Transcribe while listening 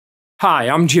Hi,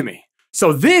 I'm Jimmy.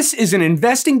 So this is an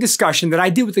investing discussion that I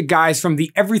did with the guys from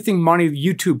the Everything Money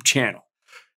YouTube channel.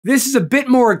 This is a bit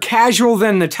more casual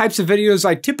than the types of videos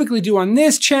I typically do on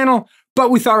this channel, but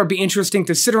we thought it'd be interesting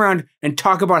to sit around and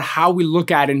talk about how we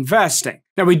look at investing.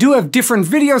 Now, we do have different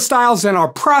video styles and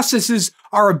our processes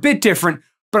are a bit different,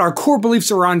 but our core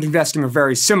beliefs around investing are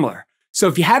very similar. So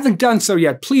if you haven't done so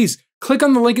yet, please click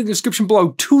on the link in the description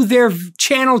below to their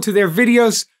channel, to their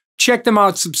videos. Check them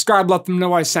out, subscribe, let them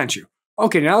know I sent you.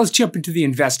 Okay, now let's jump into the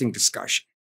investing discussion.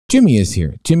 Jimmy is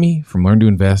here. Jimmy from Learn to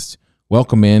Invest.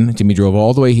 Welcome in. Jimmy drove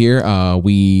all the way here.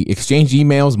 We exchanged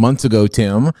emails months ago,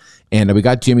 Tim, and we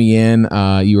got Jimmy in.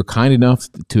 You were kind enough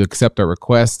to accept our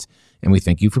request, and we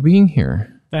thank you for being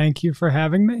here. Thank you for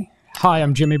having me. Hi,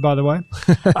 I'm Jimmy, by the way.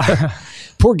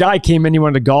 Poor guy came in, he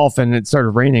wanted to golf, and it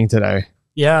started raining today.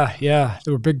 Yeah,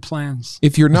 there were big plans.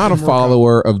 If you're not a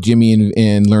follower of Jimmy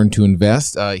and Learn to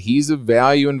Invest, he's a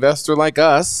value investor like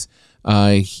us.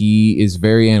 He is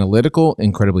very analytical,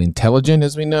 incredibly intelligent,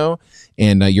 as we know.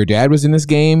 And your dad was in this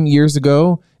game years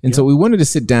ago. And so we wanted to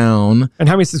sit down. And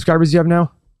how many subscribers do you have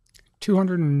now?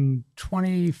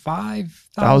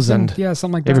 225,000. Yeah,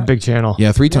 something like that. They have a big channel.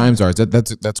 Yeah, three times ours.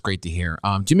 That's great to hear.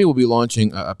 Jimmy will be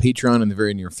launching a Patreon in the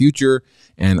very near future.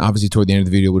 And obviously toward the end of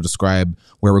the video, we'll describe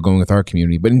where we're going with our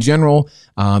community. But in general,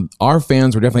 our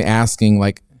fans were definitely asking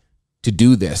to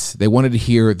do this. They wanted to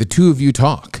hear the two of you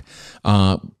talk.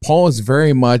 Paul is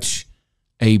very much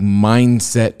a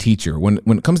mindset teacher. When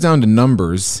it comes down to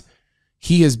numbers,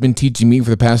 he has been teaching me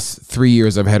for the past 3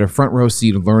 years. I've had a front row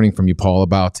seat of learning from you, Paul,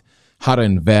 about how to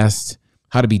invest,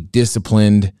 how to be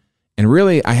disciplined. And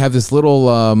really, I have this little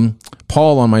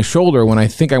Paul on my shoulder when I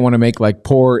think I want to make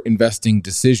poor investing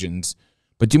decisions.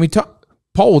 But Jimmy,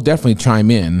 Paul will definitely chime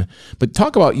in, but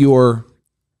talk about your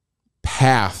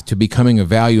path to becoming a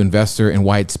value investor and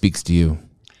why it speaks to you.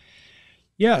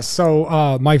 Yeah,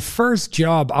 so my first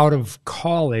job out of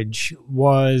college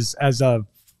was as a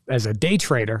day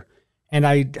trader, and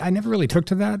I never really took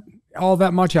to that all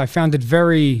that much. I found it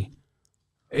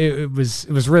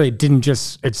it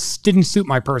didn't suit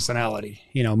my personality.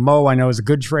 You know, Mo, I know, is a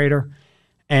good trader,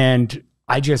 and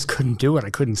I just couldn't do it. I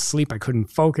couldn't sleep. I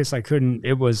couldn't focus. It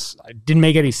didn't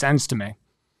make any sense to me.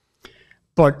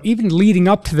 But even leading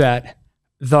up to that,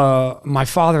 my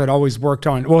father had always worked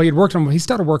on, he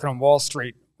started working on Wall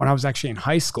Street when I was actually in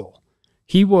high school.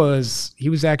 He was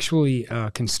actually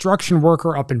a construction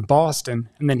worker up in Boston,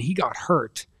 and then he got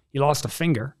hurt. He lost a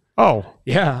finger. Oh.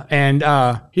 Yeah, and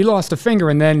he lost a finger,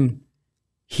 and then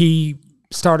he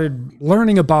started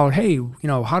learning about, hey,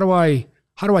 how do I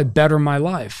better my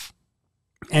life?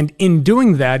 And in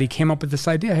doing that, he came up with this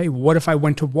idea, hey, what if I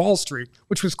went to Wall Street?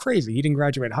 Which was crazy. He didn't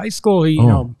graduate high school. He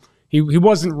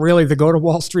wasn't really the go to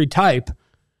Wall Street type,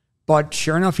 but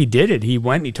sure enough, he did it. He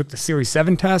went and he took the Series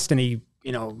 7 test and he,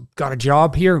 got a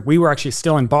job here. We were actually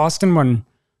still in Boston when,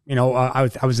 I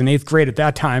was in 8th grade at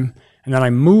that time. And then I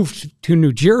moved to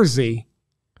New Jersey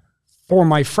for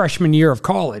my freshman year of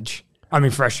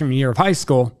high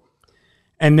school.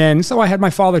 And then, so I had my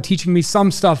father teaching me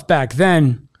some stuff back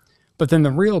then, but then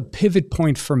the real pivot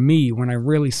point for me when I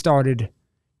really started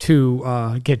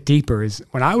to get deeper is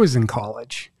when I was in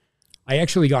college. I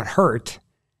actually got hurt,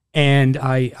 and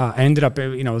I ended up,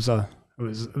 it was a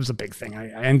big thing.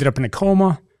 I ended up in a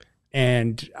coma,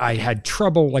 and I had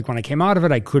trouble. When I came out of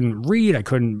it, I couldn't read. I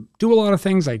couldn't do a lot of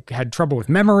things. I had trouble with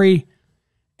memory.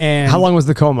 And how long was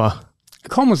the coma? The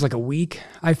coma was like a week.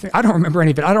 I don't remember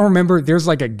any of it. I don't remember. There's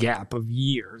a gap of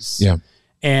years. Yeah.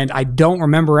 And I don't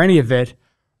remember any of it.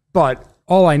 But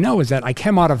all I know is that I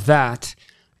came out of that,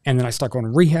 and then I start going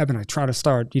to rehab, and I try to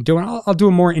start doing. I'll do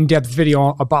a more in-depth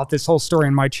video about this whole story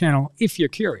on my channel if you're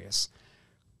curious.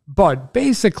 But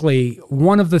basically,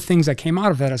 one of the things that came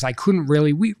out of that is I couldn't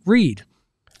really read,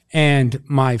 and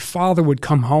my father would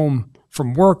come home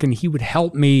from work, and he would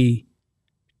help me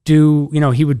do.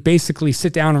 He would basically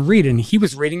sit down and read, and he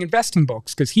was reading investing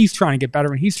books because he's trying to get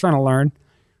better and he's trying to learn.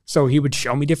 So he would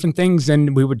show me different things,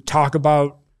 and we would talk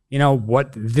about.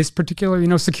 What this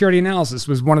particular, security analysis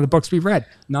was one of the books we read.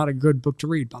 Not a good book to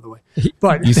read, by the way.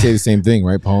 But you say the same thing,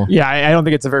 right, Paul? Yeah, I don't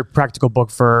think it's a very practical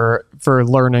book for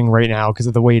learning right now because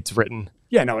of the way it's written.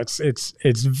 Yeah, no, it's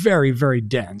very, very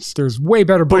dense. There's way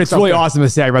better books. But it's really awesome to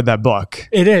say I read that book.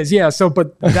 It is, yeah. So,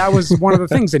 but that was one of the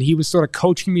things that he was sort of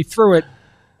coaching me through it,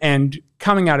 and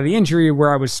coming out of the injury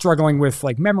where I was struggling with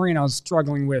memory and I was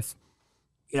struggling with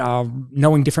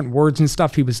knowing different words and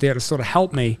stuff. He was there to sort of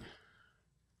help me.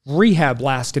 Rehab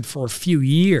lasted for a few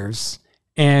years,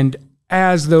 and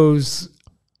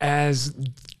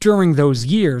during those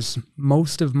years,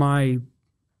 most of my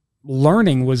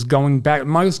learning was going back.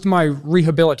 Most of my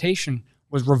rehabilitation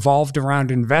was revolved around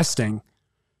investing.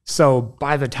 So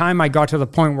by the time I got to the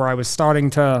point where I was starting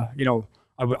to,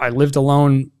 I lived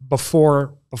alone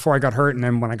before I got hurt. And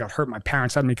then when I got hurt, my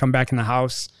parents had me come back in the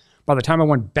house. By the time I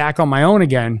went back on my own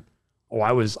again,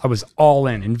 I was all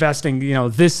in investing.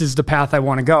 This is the path I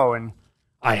want to go. And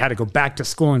I had to go back to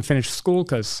school and finish school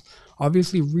because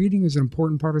obviously reading is an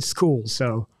important part of school.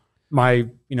 So my,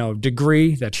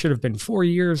 degree that should have been 4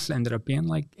 years ended up being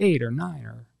like 8 or 9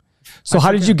 or. So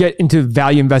how did you get into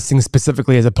value investing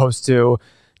specifically as opposed to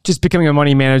just becoming a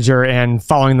money manager and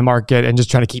following the market and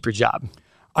just trying to keep your job?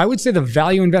 I would say the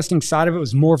value investing side of it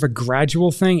was more of a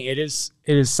gradual thing. It is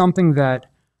something that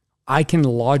I can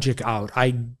logic out.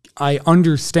 I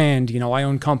understand, I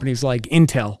own companies like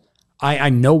Intel. I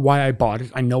know why I bought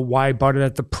it. I know why I bought it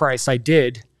at the price I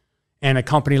did. And a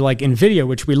company like NVIDIA,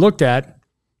 which we looked at,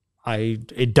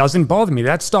 it doesn't bother me.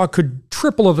 That stock could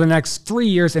triple over the next 3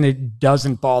 years and it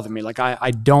doesn't bother me. Like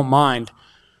I don't mind.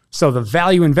 So the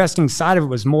value investing side of it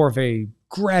was more of a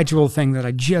gradual thing that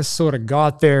I just sort of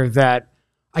got there, that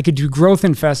I could do growth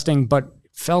investing, but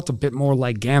felt a bit more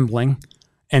like gambling.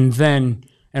 And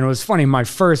it was funny, my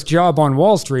first job on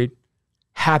Wall Street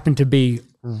happened to be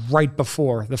right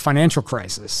before the financial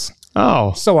crisis.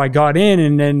 Oh. So I got in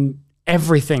and then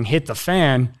everything hit the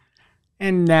fan.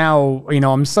 And now,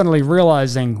 I'm suddenly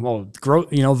realizing, well, growth,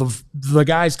 the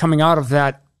guys coming out of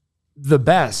that, the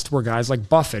best were guys like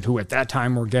Buffett, who at that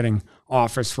time were getting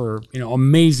offers for,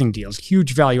 amazing deals,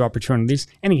 huge value opportunities,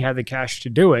 and he had the cash to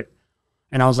do it.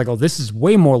 And I was like, oh, this is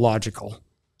way more logical.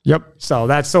 Yep. So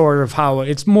that's sort of how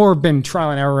it's more been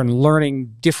trial and error and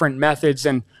learning different methods.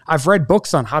 And I've read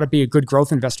books on how to be a good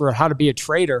growth investor or how to be a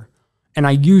trader. And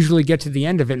I usually get to the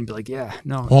end of it and be like, yeah,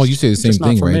 no. Paul, you say the same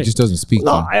thing, right? It just doesn't speak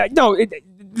to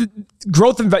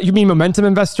growth. You mean momentum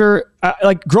investor?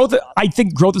 Like growth, I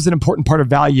think growth is an important part of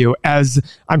value, as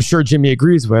I'm sure Jimmy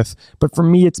agrees with. But for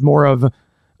me, it's more of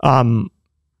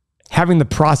having the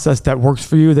process that works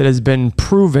for you, that has been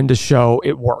proven to show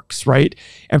it works, right?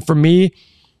 And for me,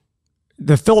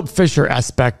 the Philip Fisher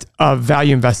aspect of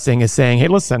value investing is saying, hey,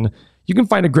 listen, you can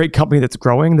find a great company that's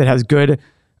growing, that has good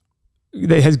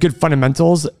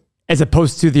fundamentals, as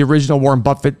opposed to the original Warren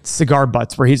Buffett cigar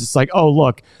butts, where he's just like, oh,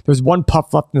 look, there's one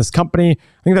puff left in this company.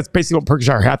 I think that's basically what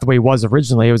Berkshire Hathaway was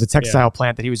originally. It was a textile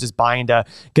plant that he was just buying to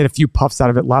get a few puffs out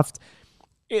of it left.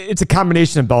 It's a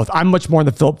combination of both. I'm much more on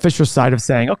the Philip Fisher side of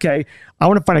saying, okay, I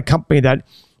want to find a company that,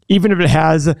 even if it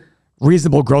has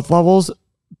reasonable growth levels,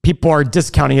 people are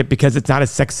discounting it because it's not as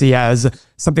sexy as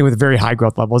something with very high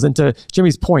growth levels. And to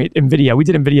Jimmy's point, NVIDIA, we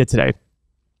did NVIDIA today.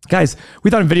 Guys, we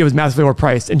thought NVIDIA was massively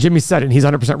overpriced, and Jimmy said it, and he's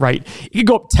 100% right. It could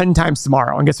go up 10 times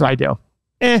tomorrow, and guess what I do?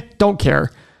 Don't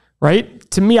care,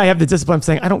 right? To me, I have the discipline of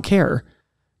saying, I don't care.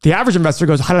 The average investor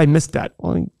goes, how did I miss that?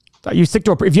 Well, you stick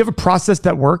to if you have a process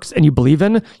that works and you believe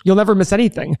in, you'll never miss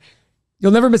anything.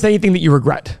 You'll never miss anything that you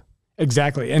regret.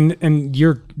 Exactly. And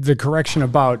the correction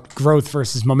about growth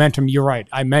versus momentum, you're right.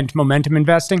 I meant momentum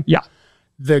investing. Yeah.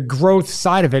 The growth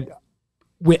side of it,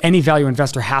 any value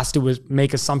investor has to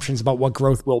make assumptions about what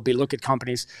growth will be, look at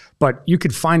companies, but you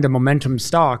could find a momentum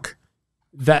stock.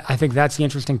 That I think that's the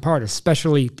interesting part,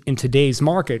 especially in today's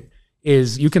market,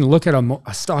 is you can look at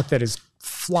a stock that is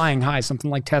flying high, something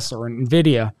like Tesla or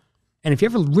NVIDIA, and if you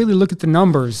ever really look at the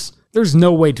numbers, there's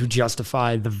no way to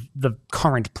justify the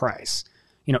current price.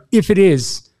 If it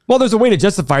is, well, there's a way to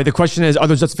justify it. The question is, are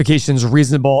those justifications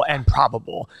reasonable and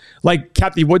probable? Like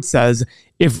Cathie Wood says,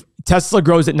 if Tesla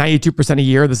grows at 92% a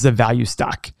year, this is a value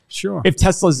stock. Sure. If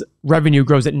Tesla's revenue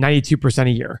grows at 92% a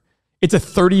year, it's a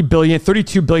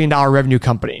 $32 billion revenue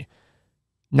company.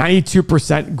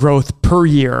 92% growth per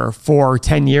year for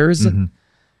 10 years. Mm-hmm.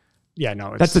 Yeah,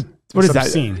 no, what is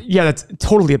obscene. That? Yeah, that's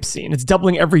totally obscene. It's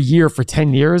doubling every year for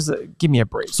 10 years. Give me a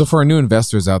break. So for our new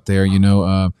investors out there,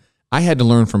 I had to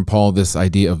learn from Paul this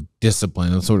idea of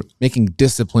discipline, and sort of making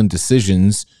disciplined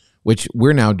decisions, which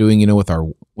we're now doing, with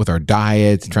our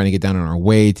diet, trying to get down on our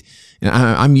weight. And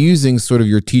I'm using sort of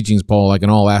your teachings, Paul, like in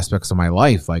all aspects of my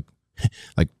life, like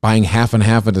buying half and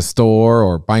half at the store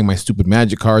or buying my stupid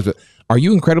magic cards. But are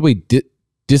you incredibly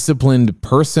disciplined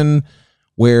person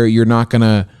where you're not going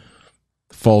to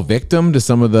fall victim to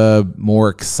some of the more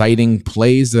exciting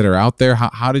plays that are out there?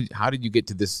 How did you get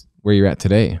to this where you're at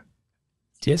today?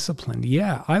 Disciplined.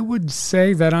 Yeah, I would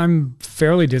say that I'm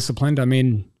fairly disciplined. I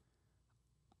mean,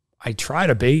 I try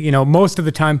to be, most of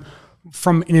the time.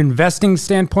 From an investing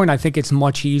standpoint, I think it's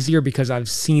much easier because I've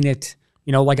seen it,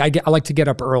 like I like to get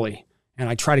up early and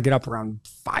I try to get up around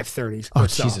 5:30. Oh,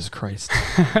 Jesus Christ.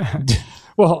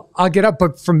 Well, I'll get up,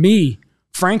 but for me,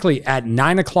 frankly, at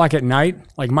 9 o'clock at night,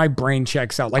 like my brain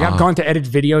checks out. Like I've gone to edit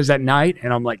videos at night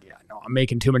and I'm like, yeah, no, I'm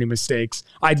making too many mistakes.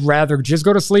 I'd rather just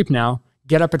go to sleep now,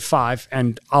 get up at 5,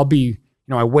 and I'll be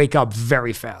You know, I wake up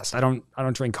very fast. I don't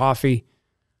drink coffee.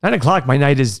 9 o'clock, my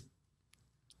night is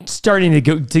starting to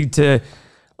go to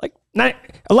like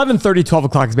 11:30, 12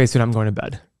 o'clock is basically when I'm going to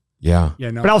bed. Yeah.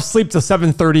 Yeah, no. But I'll sleep till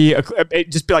 7:30.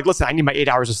 Just be like, listen, I need my 8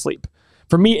 hours of sleep.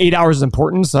 For me, 8 hours is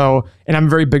important. So, and I'm a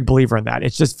very big believer in that.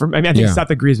 It's just for, I think Seth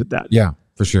agrees with that. Yeah,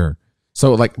 for sure.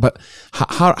 So like, but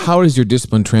how is your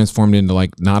discipline transformed into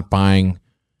like not buying?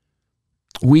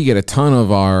 We get a ton of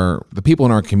the people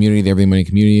in our community, the Everything Money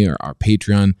community, our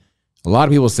Patreon. A lot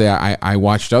of people say I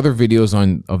watched other videos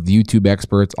of the YouTube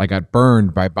experts. I got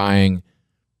burned by buying,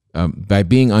 by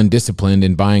being undisciplined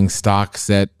and buying stocks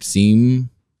that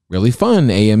seem really fun.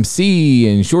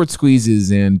 AMC and short squeezes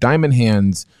and diamond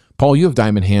hands. Paul, you have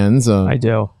diamond hands. I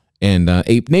do. And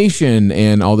Ape Nation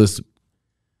and all this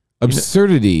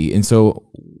absurdity. And so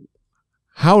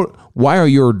why are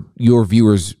your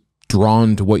viewers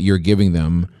drawn to what you're giving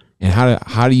them, and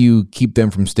how do you keep them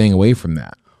from staying away from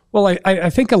that? Well, I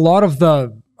think a lot of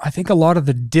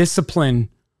the discipline,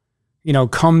 you know,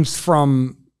 comes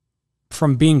from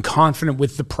being confident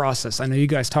with the process. I know you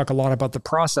guys talk a lot about the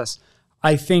process.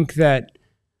 I think that,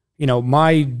 you know,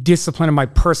 my discipline in my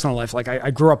personal life, like I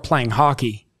grew up playing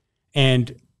hockey,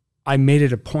 and I made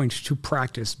it a point to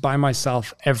practice by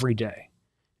myself every day.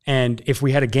 And if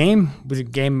we had a game, the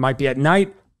game might be at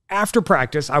night, after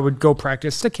practice, I would go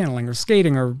practice stick handling or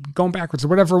skating or going backwards or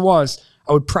whatever it was.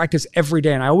 I would practice every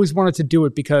day. And I always wanted to do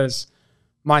it because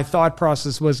my thought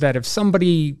process was that if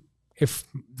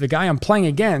the guy I'm playing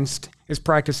against is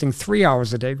practicing 3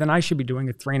 hours a day, then I should be doing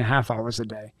it 3.5 hours a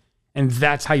day. And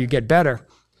that's how you get better.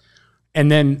 And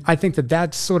then I think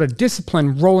that sort of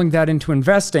discipline, rolling that into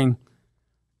investing,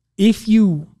 if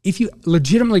you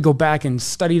legitimately go back and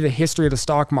study the history of the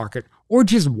stock market, or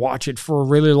just watch it for a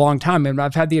really long time, and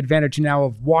I've had the advantage now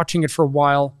of watching it for a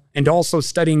while and also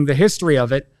studying the history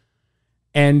of it,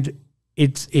 and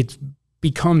it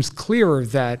becomes clearer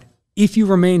that if you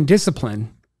remain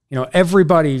disciplined, you know,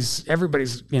 everybody's,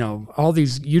 you know, all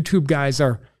these YouTube guys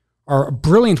are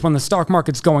brilliant when the stock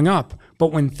market's going up,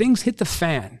 but when things hit the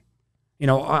fan, you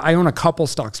know, I own a couple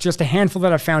stocks, just a handful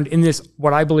that I found in this,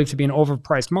 what I believe to be an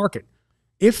overpriced market.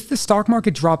 If the stock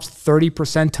market drops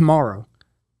 30% tomorrow,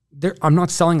 I'm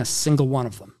not selling a single one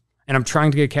of them, and I'm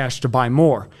trying to get cash to buy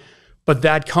more. But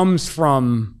that comes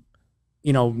from,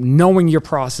 you know, knowing your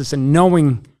process and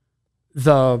knowing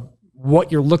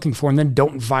what you're looking for, and then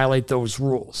don't violate those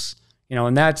rules. You know,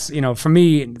 and that's, you know, for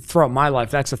me throughout my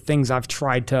life, that's the things I've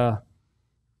tried to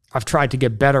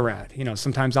get better at. You know,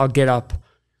 sometimes I'll get up,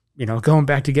 you know, going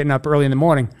back to getting up early in the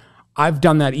morning. I've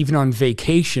done that even on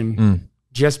vacation,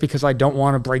 just because I don't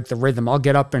want to break the rhythm. I'll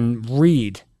get up and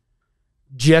read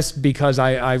just because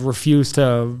I refuse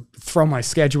to throw my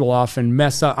schedule off and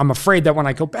mess up. I'm afraid that when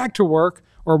I go back to work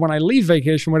or when I leave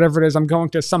vacation, whatever it is, I'm going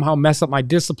to somehow mess up my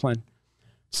discipline.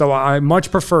 So I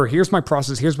much prefer, here's my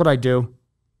process, here's what I do.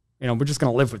 You know, we're just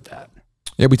going to live with that.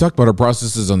 Yeah, we talked about our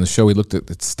processes on the show. We looked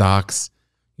at stocks.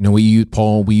 You know, we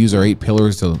use our 8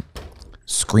 pillars to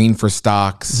screen for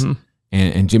stocks. Mm-hmm.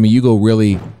 And Jimmy, you go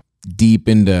really deep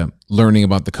into learning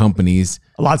about the companies.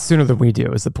 A lot sooner than we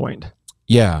do is the point.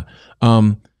 Yeah.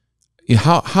 How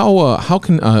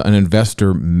can an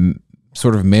investor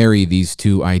sort of marry these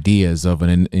two ideas of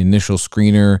an initial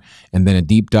screener and then a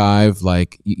deep dive?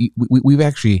 Like we've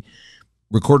actually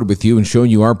recorded with you and shown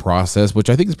you our process, which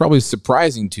I think is probably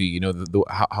surprising to you. You know,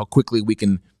 how quickly we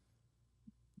can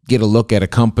get a look at a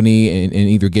company and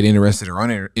either get interested or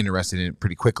uninterested in it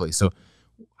pretty quickly. So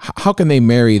how can they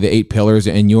marry the 8 pillars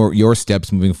and your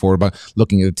steps moving forward about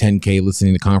looking at the 10K,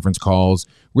 listening to conference calls,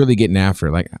 really getting after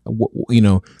it? Like, you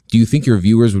know, do you think your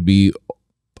viewers would be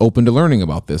open to learning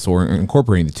about this or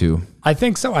incorporating the two? I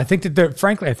think so. I think that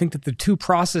frankly, I think that the two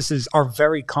processes are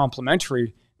very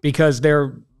complementary because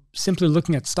they're simply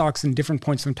looking at stocks in different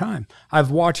points in time.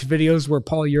 I've watched videos where,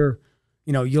 Paul, you'll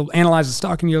analyze a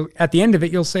stock and at the end of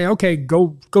it, you'll say, okay,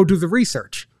 go do the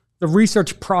research. The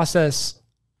research process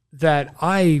that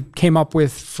I came up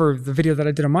with for the video that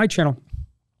I did on my channel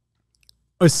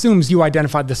assumes you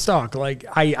identified the stock. Like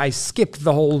I skipped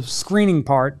the whole screening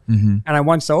part, and I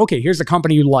went, so, okay, here's a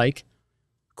company you like.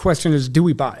 Question is, do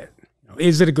we buy it?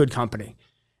 Is it a good company?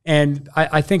 And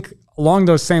I think along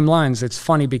those same lines, it's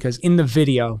funny because in the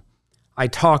video, I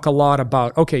talk a lot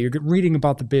about, okay, you're reading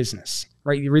about the business,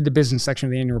 right? You read the business section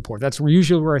of the annual report. That's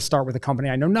usually where I start with a company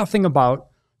I know nothing about.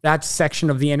 That section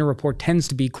of the annual report tends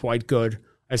to be quite good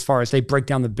as far as they break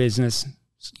down the business.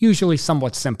 It's usually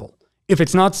somewhat simple. If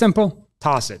it's not simple,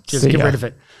 toss it. Just get rid of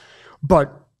it.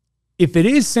 But if it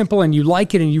is simple and you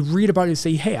like it and you read about it and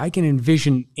say, hey, I can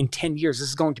envision in 10 years, this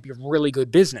is going to be a really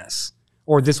good business,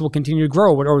 or this will continue to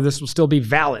grow, or this will still be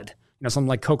valid. You know, something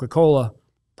like Coca-Cola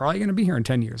probably going to be here in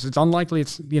 10 years. It's unlikely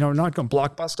it's, not going to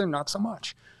blockbuster, not so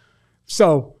much.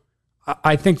 So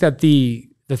I think that the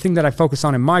thing that I focus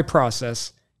on in my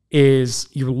process is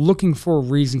you're looking for a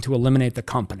reason to eliminate the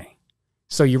company.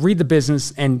 So you read the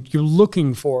business and you're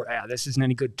looking for, this isn't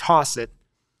any good, toss it.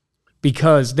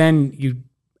 Because then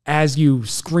as you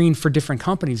screen for different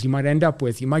companies, you might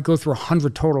go through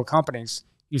 100 total companies.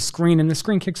 You screen and the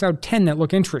screen kicks out 10 that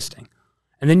look interesting.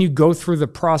 And then you go through the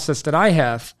process that I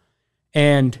have,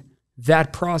 and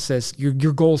that process,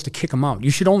 your goal is to kick them out.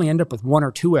 You should only end up with 1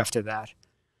 or 2 after that.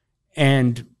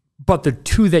 But the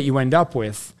 2 that you end up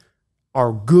with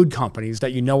are good companies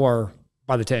that are,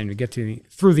 by the time you get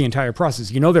through the entire process,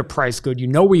 they're priced good,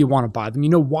 where you want to buy them,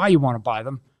 why you want to buy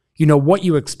them, what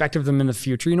you expect of them in the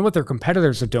future, what their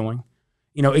competitors are doing.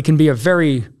 It can be a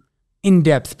very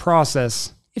in-depth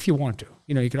process if you want to.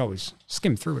 You could always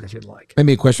skim through it if you'd like.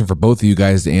 Maybe a question for both of you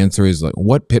guys to answer is like,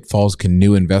 what pitfalls can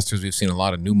new investors? We've seen a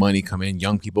lot of new money come in,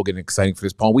 young people getting excited for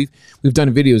this. Paul, we've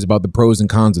done videos about the pros and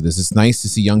cons of this. It's nice to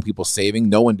see young people saving.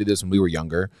 No one did this when we were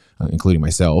younger, including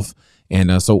myself.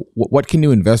 And so what can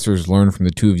new investors learn from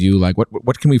the two of you? Like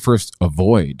what can we first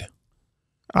avoid?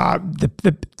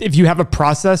 If you have a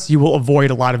process, you will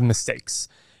avoid a lot of mistakes.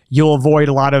 You'll avoid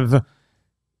a lot of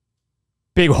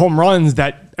big home runs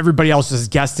that everybody else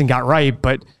just guessed and got right.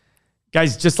 But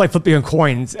guys, just like flipping a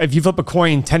coin, if you flip a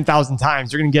coin 10,000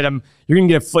 times, you're going to get them. You're going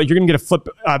to get a flip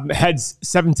heads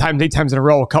 7 times, 8 times in a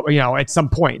row. At some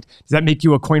point, does that make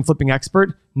you a coin flipping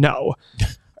expert? No.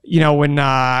 When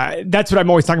that's what I'm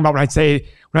always talking about when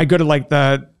I go to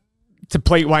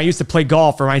when I used to play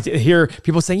golf, or when I hear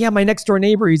people saying, yeah, my next door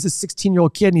neighbor, he's a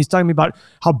 16-year-old kid and he's telling me about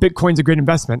how Bitcoin's a great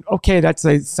investment. Okay, that's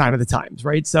a sign of the times,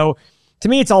 right? So to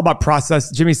me, it's all about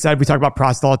process. Jimmy said, we talk about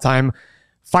process all the time.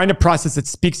 Find a process that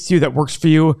speaks to you, that works for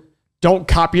you. Don't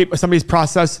copy somebody's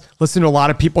process. Listen to a lot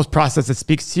of people's process that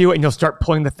speaks to you, and you'll start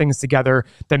pulling the things together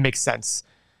that make sense.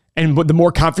 And the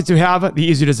more confidence you have, the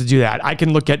easier it is to do that. I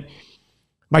can look at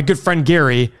my good friend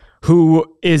Gary,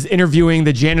 who is interviewing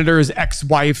the janitor's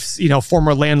ex-wife's,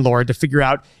 former landlord to figure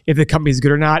out if the company's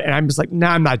good or not. And I'm just like,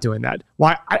 I'm not doing that.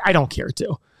 Why? I don't care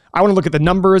to. I want to look at the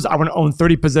numbers. I want to own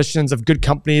 30 positions of good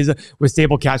companies with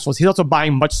stable cash flows. He's also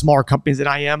buying much smaller companies than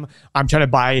I am. I'm trying to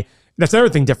buy, that's another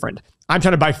thing different. I'm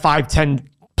trying to buy 5, 10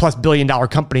 plus billion-dollar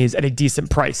companies at a decent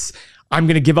price. I'm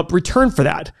going to give up return for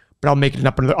that, but I'll make it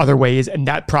up in other ways. And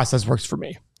that process works for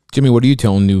me. Jimmy, what do you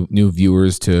tell new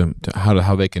viewers to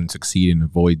how they can succeed and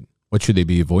avoid? What should they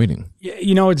be avoiding?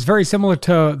 It's very similar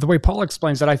to the way Paul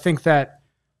explains it. I think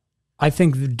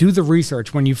do the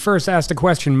research. When you first asked a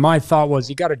question, my thought was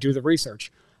you got to do the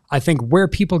research. I think where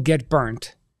people get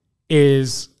burnt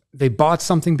is they bought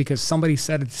something because somebody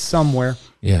said it somewhere.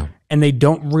 Yeah. And they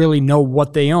don't really know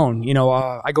what they own.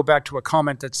 I go back to a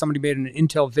comment that somebody made in an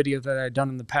Intel video that I had done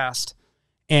in the past.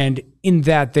 And in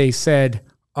that they said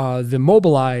the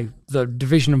Mobileye, the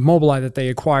division of Mobileye that they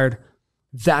acquired,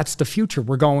 that's the future.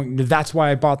 That's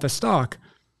why I bought the stock.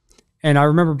 And I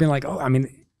remember being like,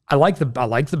 I like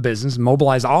the business.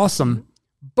 Mobileye is awesome,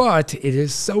 but it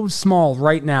is so small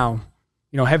right now.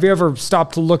 Have you ever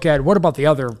stopped to look at what about the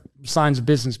other signs of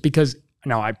business? Because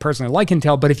I personally like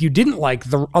Intel, but if you didn't like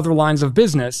the other lines of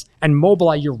business and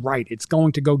Mobileye, you're right, it's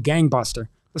going to go gangbuster.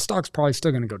 The stock's probably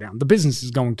still going to go down. The business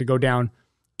is going to go down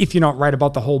if you're not right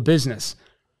about the whole business.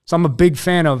 So I'm a big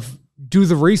fan of do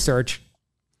the research.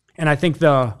 And I think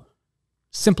the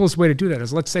simplest way to do that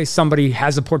is, let's say somebody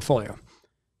has a portfolio.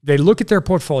 They look at their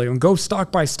portfolio and go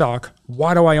stock by stock.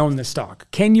 Why do I own this stock?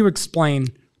 Can you explain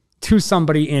to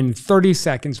somebody in 30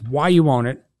 seconds why you own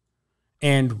it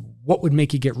and what would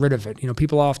make you get rid of it?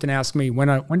 People often ask me, when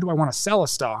do I want to sell a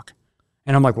stock?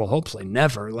 And I'm like, well, hopefully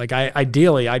never.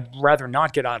 Ideally, I'd rather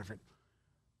not get out of it.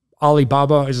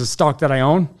 Alibaba is a stock that I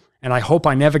own, and I hope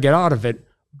I never get out of it.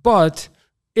 But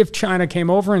if China came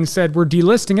over and said, we're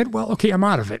delisting it, well, okay, I'm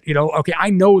out of it. Okay,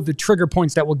 I know the trigger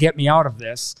points that will get me out of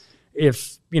this.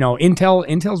 If,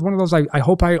 Intel's one of those I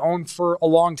hope I own for a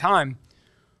long time.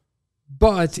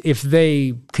 But if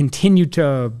they continue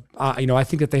to, I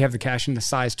think that they have the cash and the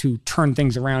size to turn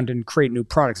things around and create new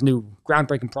products, new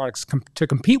groundbreaking products to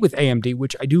compete with AMD,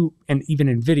 which I do, and even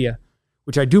NVIDIA,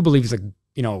 which I do believe is a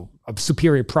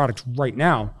superior product right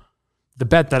now. The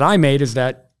bet that I made is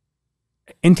that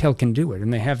Intel can do it,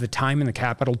 and they have the time and the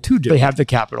capital to do it. They have the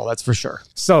capital, that's for sure.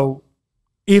 So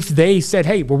if they said,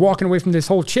 hey, we're walking away from this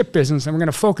whole chip business and we're going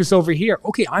to focus over here,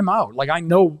 okay, I'm out. I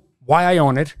know why I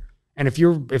own it. And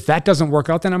if that doesn't work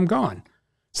out, then I'm gone.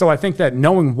 So I think that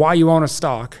knowing why you own a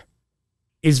stock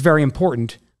is very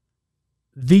important.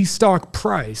 The stock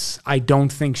price, I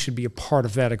don't think should be a part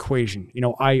of that equation.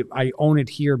 I own it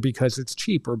here because it's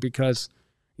cheap, or because,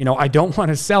 I don't want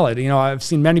to sell it. I've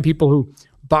seen many people who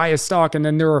buy a stock and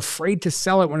then they're afraid to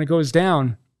sell it when it goes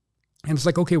down. And it's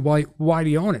like, okay, why do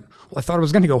you own it? Well, I thought it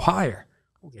was going to go higher.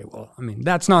 Okay, well, I mean,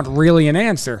 that's not really an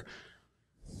answer.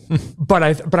 But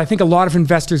I think a lot of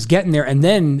investors get in there, and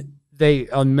then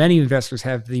many investors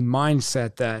have the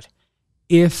mindset that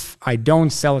if I don't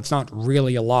sell, it's not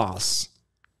really a loss.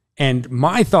 And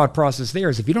my thought process there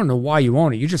is, if you don't know why you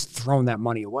own it, you're just throwing that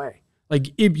money away.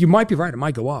 Like, you might be right, it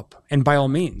might go up, and by all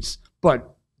means.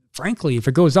 But frankly, if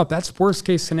it goes up, that's worst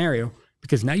case scenario,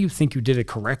 because now you think you did it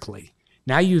correctly.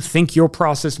 Now you think your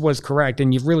process was correct,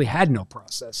 and you've really had no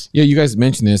process. Yeah, you guys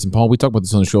mentioned this, and Paul, we talk about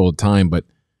this on the show all the time, but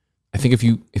I think if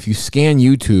you scan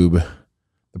YouTube,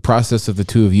 the process of the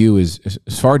two of you is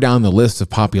far down the list of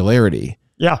popularity.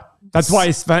 Yeah, that's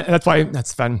why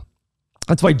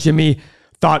Jimmy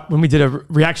thought when we did a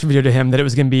reaction video to him that it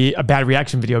was going to be a bad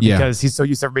reaction video, because he's so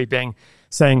used to everybody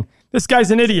saying, this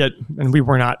guy's an idiot, and we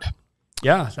were not.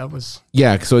 Yeah, that was...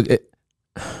 Yeah, so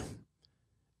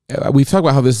we've talked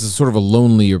about how this is sort of a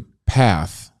lonelier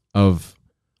path of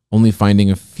only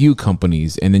finding a few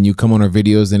companies, and then you come on our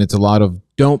videos and it's a lot of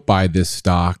don't buy this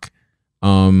stock.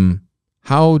 Paul,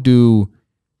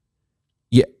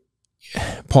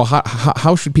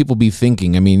 how should people be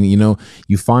thinking? I mean,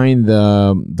 you find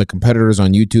the competitors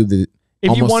on YouTube that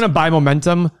if you want to buy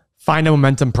momentum, find a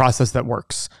momentum process that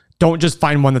works. Don't just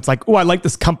find one that's like, oh, I like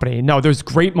this company. No, there's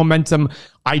great momentum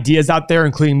ideas out there,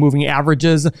 including moving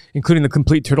averages, including the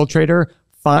complete turtle trader.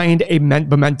 Find a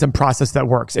momentum process that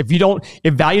works. If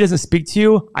value doesn't speak to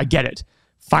you, I get it.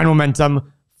 Find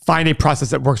momentum, find a process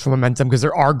that works for momentum, because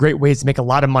there are great ways to make a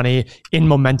lot of money in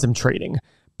momentum trading.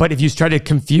 But if you try to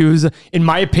confuse, in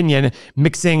my opinion,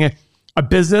 mixing a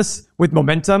business with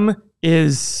momentum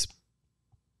it's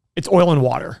oil and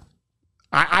water.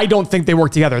 I don't think they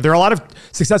work together. There are a lot of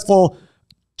successful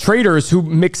traders who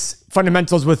mix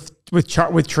fundamentals with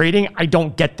trading. I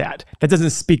don't get that. That doesn't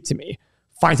speak to me.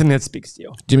 Find something that speaks to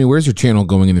you. Jimmy, where's your channel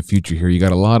going in the future here? You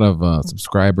got a lot of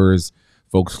subscribers.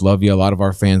 Folks love you. A lot of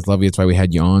our fans love you. That's why we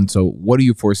had you on. So what are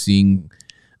you foreseeing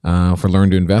for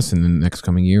Learn to Invest in the next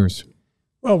coming years?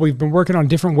 Well, we've been working on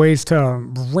different ways to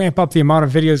ramp up the amount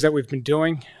of videos that we've been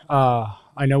doing.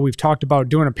 I know we've talked about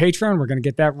doing a Patreon. We're going to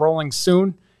get that rolling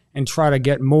soon and try to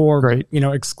get more,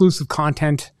 exclusive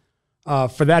content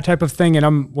for that type of thing.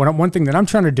 And one thing that I'm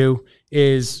trying to do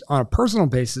is, on a personal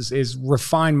basis, is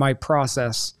refine my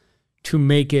process to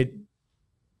make it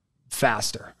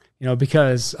faster.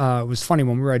 Because it was funny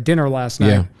when we were at dinner last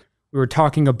night. We were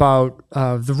talking about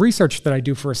the research that I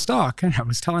do for a stock, and I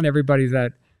was telling everybody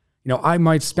that I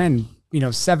might spend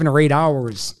 7 or 8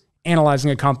 hours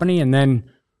analyzing a company, and then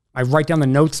I write down the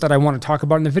notes that I want to talk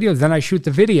about in the video. Then I shoot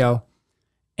the video.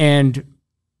 And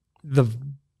the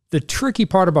tricky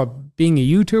part about being a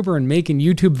YouTuber and making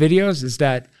YouTube videos is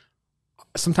that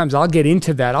sometimes I'll get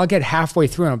into that. I'll get halfway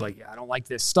through and I'm like, yeah, I don't like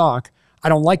this stock. I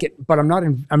don't like it, but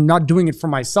I'm not doing it for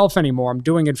myself anymore. I'm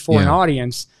doing it for an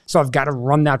audience. So I've got to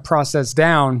run that process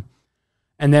down.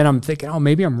 And then I'm thinking, oh,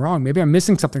 maybe I'm wrong. Maybe I'm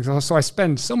missing something. So I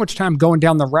spend so much time going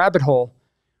down the rabbit hole.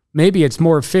 Maybe it's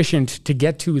more efficient to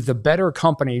get to the better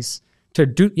companies to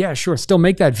do, still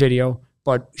make that video,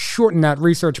 but shorten that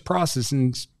research process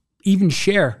and even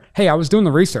share, hey, I was doing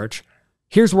the research.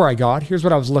 Here's where I got. Here's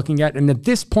what I was looking at. And at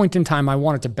this point in time, I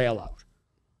wanted to bail out.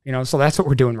 So that's what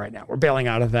we're doing right now. We're bailing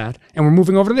out of that. And we're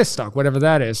moving over to this stock, whatever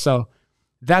that is. So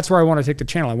that's where I want to take the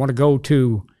channel. I want to go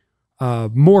to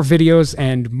more videos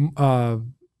and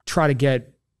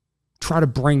try to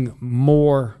bring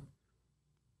more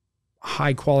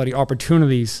high quality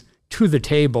opportunities to the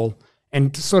table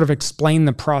and to sort of explain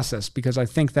the process, because I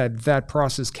think that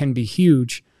process can be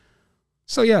huge.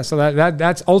 So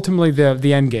that's ultimately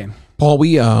the end game. Paul,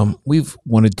 we've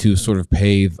wanted to sort of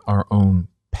pave our own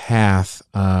path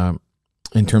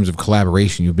in terms of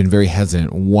collaboration. You've been very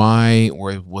hesitant. Why,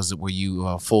 or were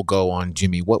you full go on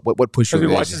Jimmy? What pushed you? We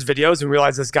watched his videos and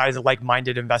realized this guy's a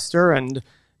like-minded investor, and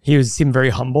he seemed very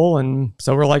humble, and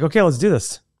so we're like, okay, let's do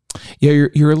this. Yeah,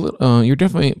 you're a little, you're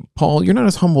definitely, Paul, you're not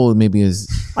as humble maybe as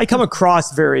I come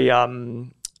across. Very cocky.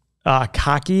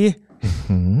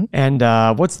 Mm-hmm. And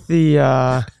what's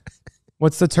the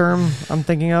term I'm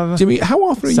thinking of? Jimmy, how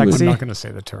often are Sexy? you I'm not going to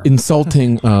say the term.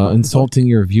 insulting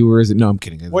your viewers? No, I'm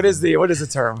kidding. What is the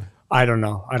term? I don't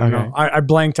know. I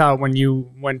blanked out when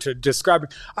you went to describe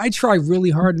it. I try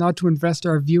really hard not to invest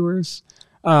our viewers.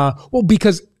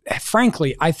 Because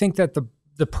frankly, I think that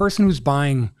the person who's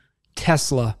buying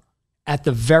Tesla at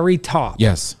the very top,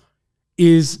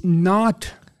 is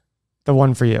not the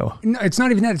one for you. No, it's not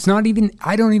even that. It's not even,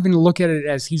 I don't even look at it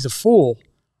as he's a fool.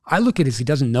 I look at it as he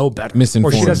doesn't know better.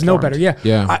 Misinformed. Or she doesn't know better. Yeah.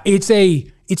 Yeah. It's a,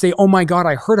 oh my God,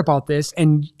 I heard about this.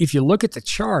 And if you look at the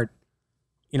chart,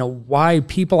 you know, why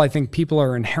I think people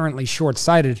are inherently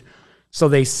short-sighted. So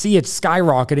they see it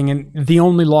skyrocketing, and the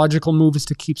only logical move is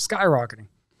to keep skyrocketing.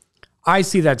 I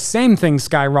see that same thing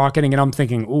skyrocketing, and I'm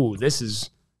thinking, ooh, this is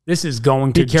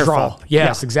going to drop.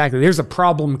 Yes, exactly. There's a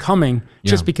problem coming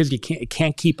just because it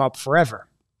can't keep up forever.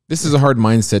 This is a hard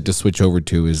mindset to switch over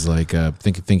to, is like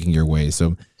thinking your way.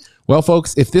 So, well,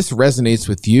 folks, if this resonates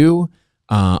with you,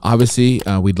 obviously,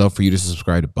 we'd love for you to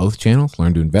subscribe to both channels,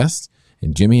 Learn to Invest,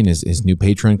 and Jimmy and his new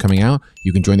Patreon coming out.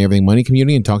 You can join the Everything Money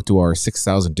community and talk to our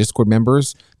 6,000 Discord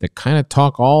members that kind of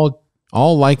talk all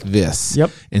like this. Yep.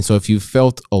 And so if you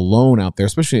felt alone out there,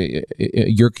 especially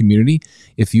your community,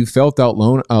 if you felt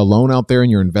alone out there in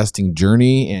your investing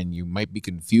journey and you might be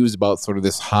confused about sort of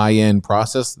this high-end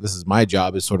process, this is my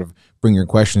job, is sort of bring your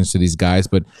questions to these guys.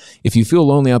 But if you feel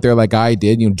lonely out there like I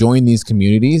did, join these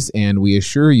communities, and we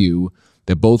assure you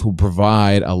that both will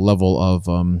provide a level of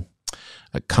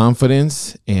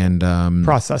confidence and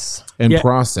process.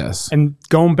 And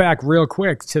going back real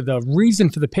quick to the reason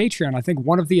for the Patreon, I think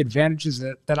one of the advantages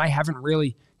that I haven't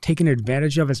really taken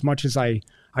advantage of as much as I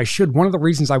should, one of the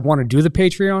reasons I want to do the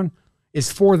Patreon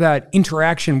is for that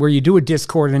interaction where you do a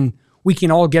Discord and we can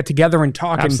all get together and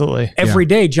talk. Absolutely. And every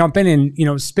day jump in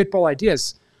and, spitball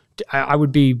ideas. I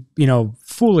would be,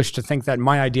 foolish to think that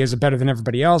my ideas are better than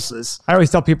everybody else's. I always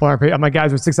tell people, my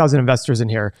guys with 6,000 investors in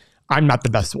here, I'm not the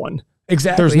best one.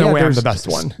 Exactly. There's no way I'm the best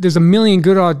one. There's a million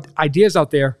good ideas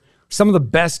out there. Some of the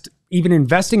best, even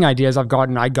investing ideas I've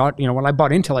gotten, when I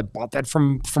bought Intel, I bought that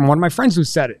from one of my friends who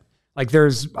said it. Like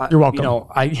there's, you're welcome.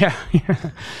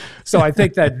 So I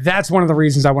think that's one of the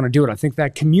reasons I want to do it. I think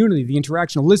that community, the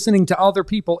interaction, listening to other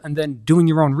people and then doing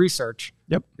your own research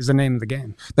is the name of the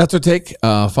game. That's our take.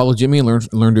 Follow Jimmy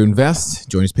and learn to invest.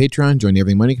 Join his Patreon, join the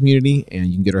Everything Money community, and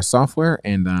you can get our software.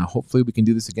 And hopefully we can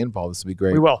do this again, Paul. This will be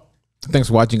great. We will. Thanks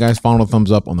for watching, guys. Follow a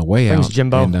thumbs up on the way out. Thanks,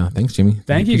 Jimbo. And thanks, Jimmy.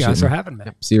 Thank you guys for having me.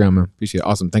 See you around, man. Appreciate it.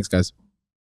 Awesome. Thanks, guys.